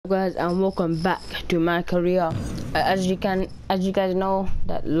guys, and welcome back to my career. As you guys know,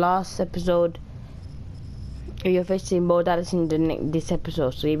 that last episode we are facing Bo Dallas in this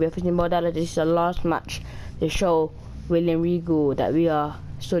episode. So we are facing Bo Dallas. This is the last match to show William Regal that we are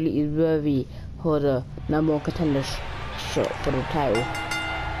solely worthy for the number one contender shot for the title.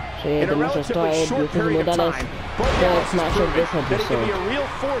 So yeah, the match has started. We're facing Bo Dallas. First match of this episode. Be a real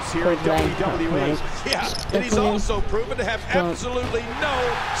force here in WWE. Yeah, and he's also proven to have absolutely no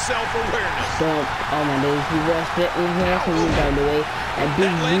self-awareness. Oh my days, reverse split in here, so move down the way. A big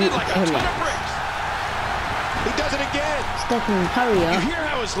boot connects. He does it again. Stephen, hurry up. You hear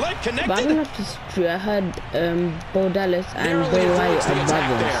how his leg connected? But I don't have to screw. I heard Bo Dallas and Bray Wyatt are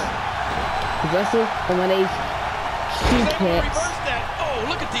brothers. Reversal, oh my days. Suplex. Oh,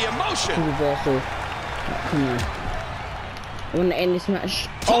 look at the emotion. Reversal. Come on. I want to end this match.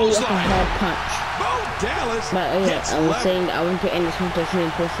 Oh, that's a hard punch. Bo Dallas. But yeah, I was saying that I want to end this match as soon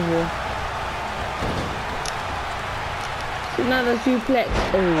as possible. Another suplex.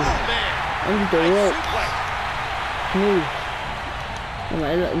 Oh, onto the rope. Move. Oh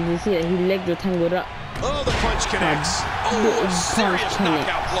my, look, you see that his legs are tangled up. Oh, the punch connects. Oh, a serious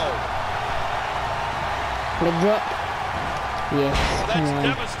knockout blow. Leg drop. Yes, oh, that's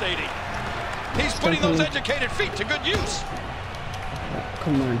devastating. He's putting those educated feet to good use.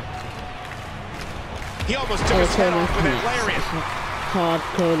 Come on. He almost took his head off with that lariat.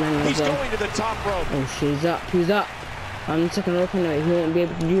 Hardcore landing. He's going to the top rope. Oh, she's up. He's up. I'm the second rope anyway. He won't be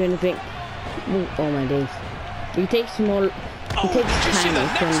able to do anything. Oh my days. He takes small. He takes time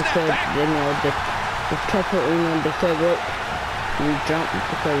to understand, you know, the top rope, you know, the third rope. You jump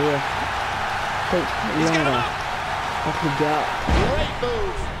because yeah, takes longer. Have to get up. Great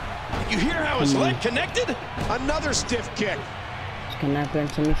move. You hear how his leg connected? Another stiff kick. Can I grab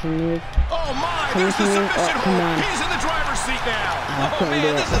submission move? Oh my! There's the submission hold. He's in the driver's seat now. Oh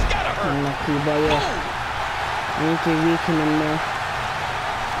man, this has got to hurt. Unlucky, but yeah. I need to weaken him more.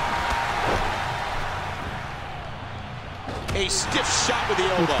 A stiff shot with the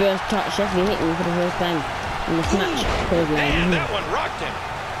elbow. His first touch definitely hit me for the first time in this match. Man, that one rocked him.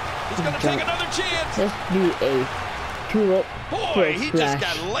 He's going to take another chance. Let's do a two-rope. Boy, he just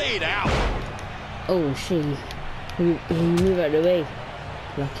got laid out. Oh, shit. He moved out of the way.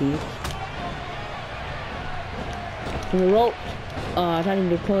 Lucky. From the rope. Oh, I tried to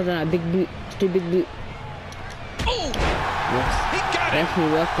do close on a big boot. Still big boot. Oh! Yes. He got it.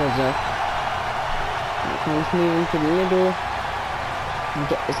 Definitely worked as well. Let's move into the middle. And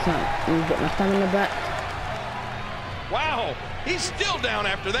get this time. And get my stamina back. Wow. He's still down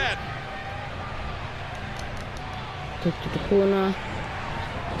after that. Take to the corner.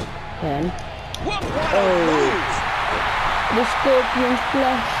 Then. What move! The Scorpion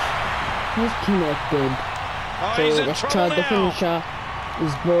Splash is connected. Oh, so let's try the finisher.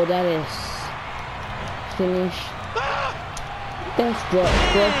 Is Bo Dallas. Finish. Ah! Death drop.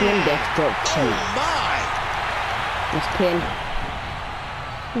 Scorpion death drop. Oh my! Let's pin.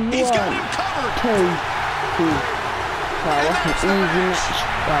 He's got him covered. 2, 3. Wow, that's an easy match.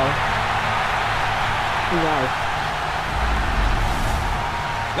 Wow.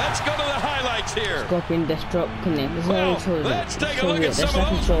 Let's go to the highlights here. Scorpion death drop connect. Well, let's take a look at some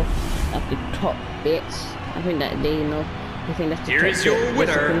of those. At the top bits. I think that they, you know, I think that's the Here is your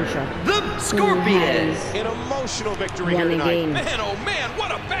winner, the Scorpion. An emotional victory here tonight. Again. Man, oh man,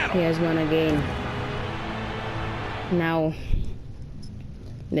 what a battle. He has won again. Now,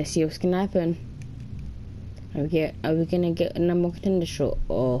 let's see what's gonna happen. Are we gonna get a number one contender shot,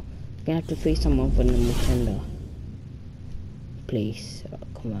 or we're gonna have to face someone for number one contender? Please,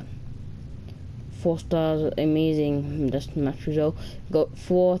 come on. 4 stars, amazing. That's the match result. Got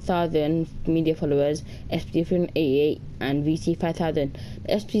 4,000 media followers, SP 388 and VC 5,000.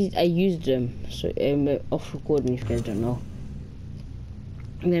 The SPs, I used them, so off recording if you guys don't know.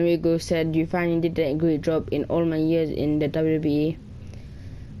 And then Rigo said, you finally did a great job in all my years in the WWE.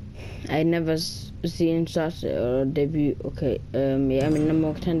 I never seen such a debut. Okay, yeah, I'm in number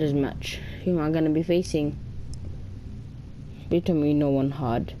one contenders match. Who am I gonna be facing? They told me no one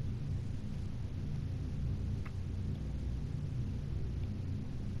hard.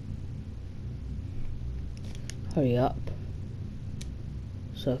 Hurry up.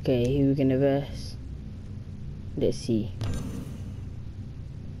 So okay, here we're gonna verse. Let's see.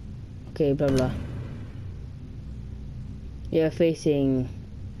 Okay, blah blah. You're facing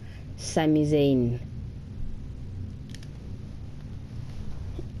Sami Zayn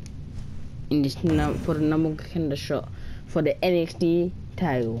in this for the number one contender shot for the NXT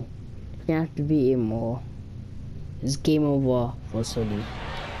title. You're gonna have to beat him or it's game over for Sony.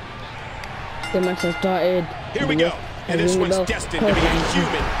 The match has started. Here we go. And this one's destined to be a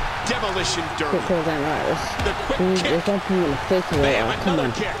human demolition derby. The quick kick. Bam, another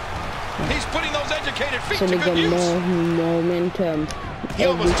kick. He's putting those educated feet to good use. More momentum. He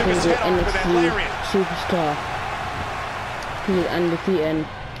almost took his head off with that lariat. Superstar. He is undefeated.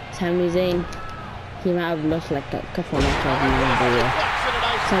 Sami Zayn. He might have lost like a couple of matches now.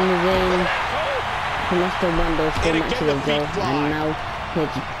 Sami Zayn. He must have won those 4 matches as well. And now he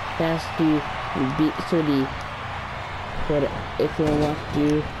has to beat Sudi. If he wants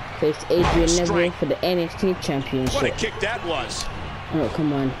to face Adrian Neville for the NXT Championship. What a kick that was. Oh,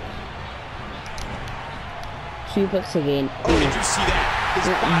 come on. Suplex again. Oh, did you see that? His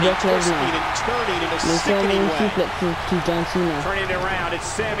body twisting and turning in a sickening way. Suplexes to John Cena. Turning it around, it's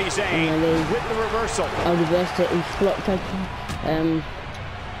Sami Zayn with the reversal. I'll reverse it. He flopped like, I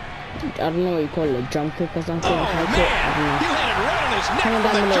don't know what you call it, jump kick or something. Oh, man! He landed right on his neck from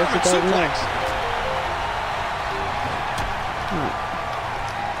that German suplex.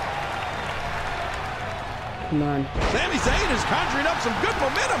 Come on. Sami Zayn is conjuring up some good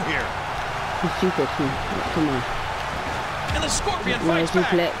momentum here. He suplexed me. Come on. And the Scorpion fights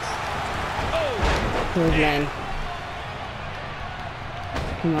back. Oh! Line.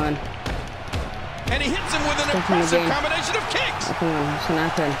 Come on. And he hits him with an impressive combination of kicks. Oh, come on, it's gonna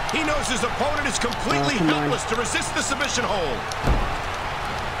happen. He knows his opponent is completely helpless to resist the submission hold.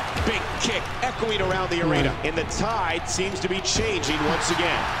 Big kick echoing around the arena. And the tide seems to be changing once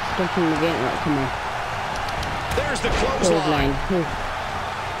again. Stop him again. Oh, come on. There's the clothesline.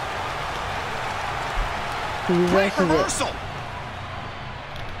 Great reversal.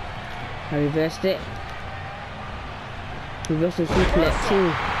 I reversed it. Reversal suplex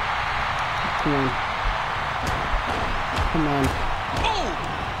too. Come on. Come on.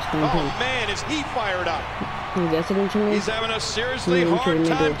 Oh man, is he fired up? He's having a seriously hard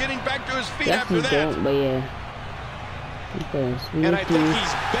time getting back to his feet after that. Don't, but yeah. And I think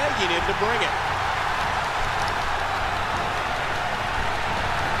he's begging him to bring it.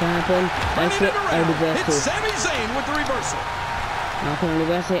 What happened? That's it. I reversed it. It's Sami Zayn with the reversal. Now I can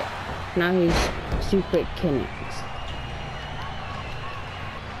reverse it. Now he's super connects.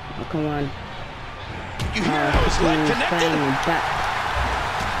 Oh, come on. You hear how his leg connected? Back.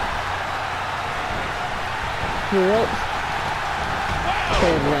 He ropes.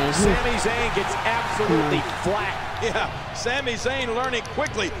 Wow. Sami Zayn gets absolutely flat. Yeah, Sami Zayn learning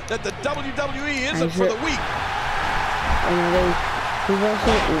quickly that the WWE isn't for the weak. Reversal.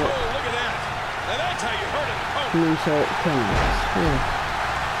 Oh, look at that. Now that's how you hurt it. Moonsault connects.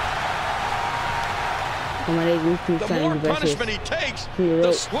 The more punishment he takes,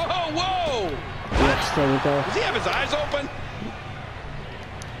 the whoa! Yes, there we go. Does he have his eyes open?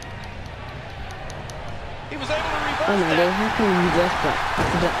 He was able to reverse Oh my God, how can you reverse that?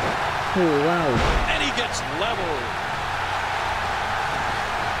 Oh wow. And he gets leveled.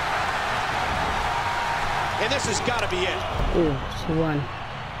 And this has got to be it. Oh, it's one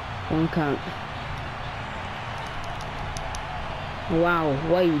count. Wow,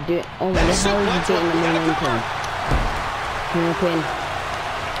 what are you doing? Oh my God, how are you getting the momentum? No pin.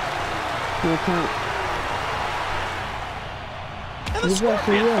 No count. And the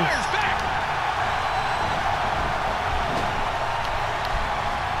Scorpion fires back.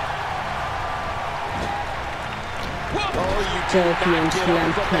 Whoa! Oh, you Scorpion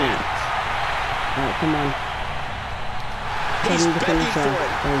slam connect. Alright, come on. He's begging for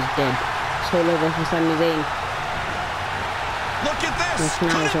it. He's dead. It's all over for Sami Zayn. Look at this! Could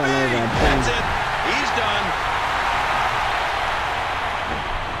it be? That's it. He's done.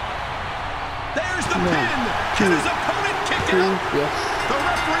 There's the pin. Can his opponent kick out? Yes. The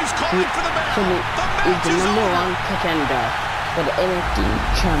referee's calling for the bell. So the match is the is number over. 1 contender for the NXT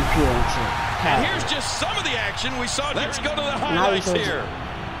Championship. And here's just some of the action we saw. Let's go to the highlights here.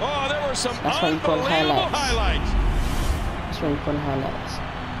 Oh, there were some unbelievable highlights. That's one fun highlights.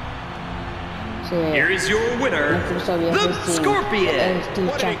 So, yeah. Here is your winner, the Scorpion.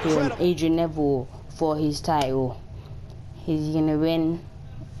 NXT champion Adrian Neville for his title. He's gonna win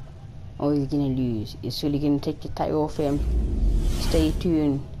or he's gonna lose. He's really gonna take the title off him. Stay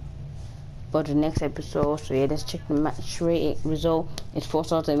tuned for the next episode. So yeah, let's check the match rating result. It's 4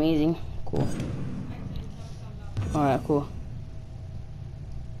 stars, amazing. Cool. Alright, cool.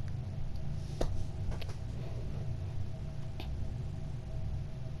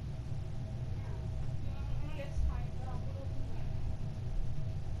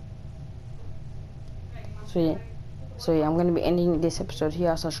 So yeah, I'm gonna be ending this episode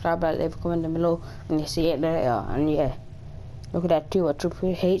here. Subscribe, like, leave a comment down below, and you see it later. And yeah, look at that too, what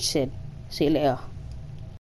Triple H said. See you later.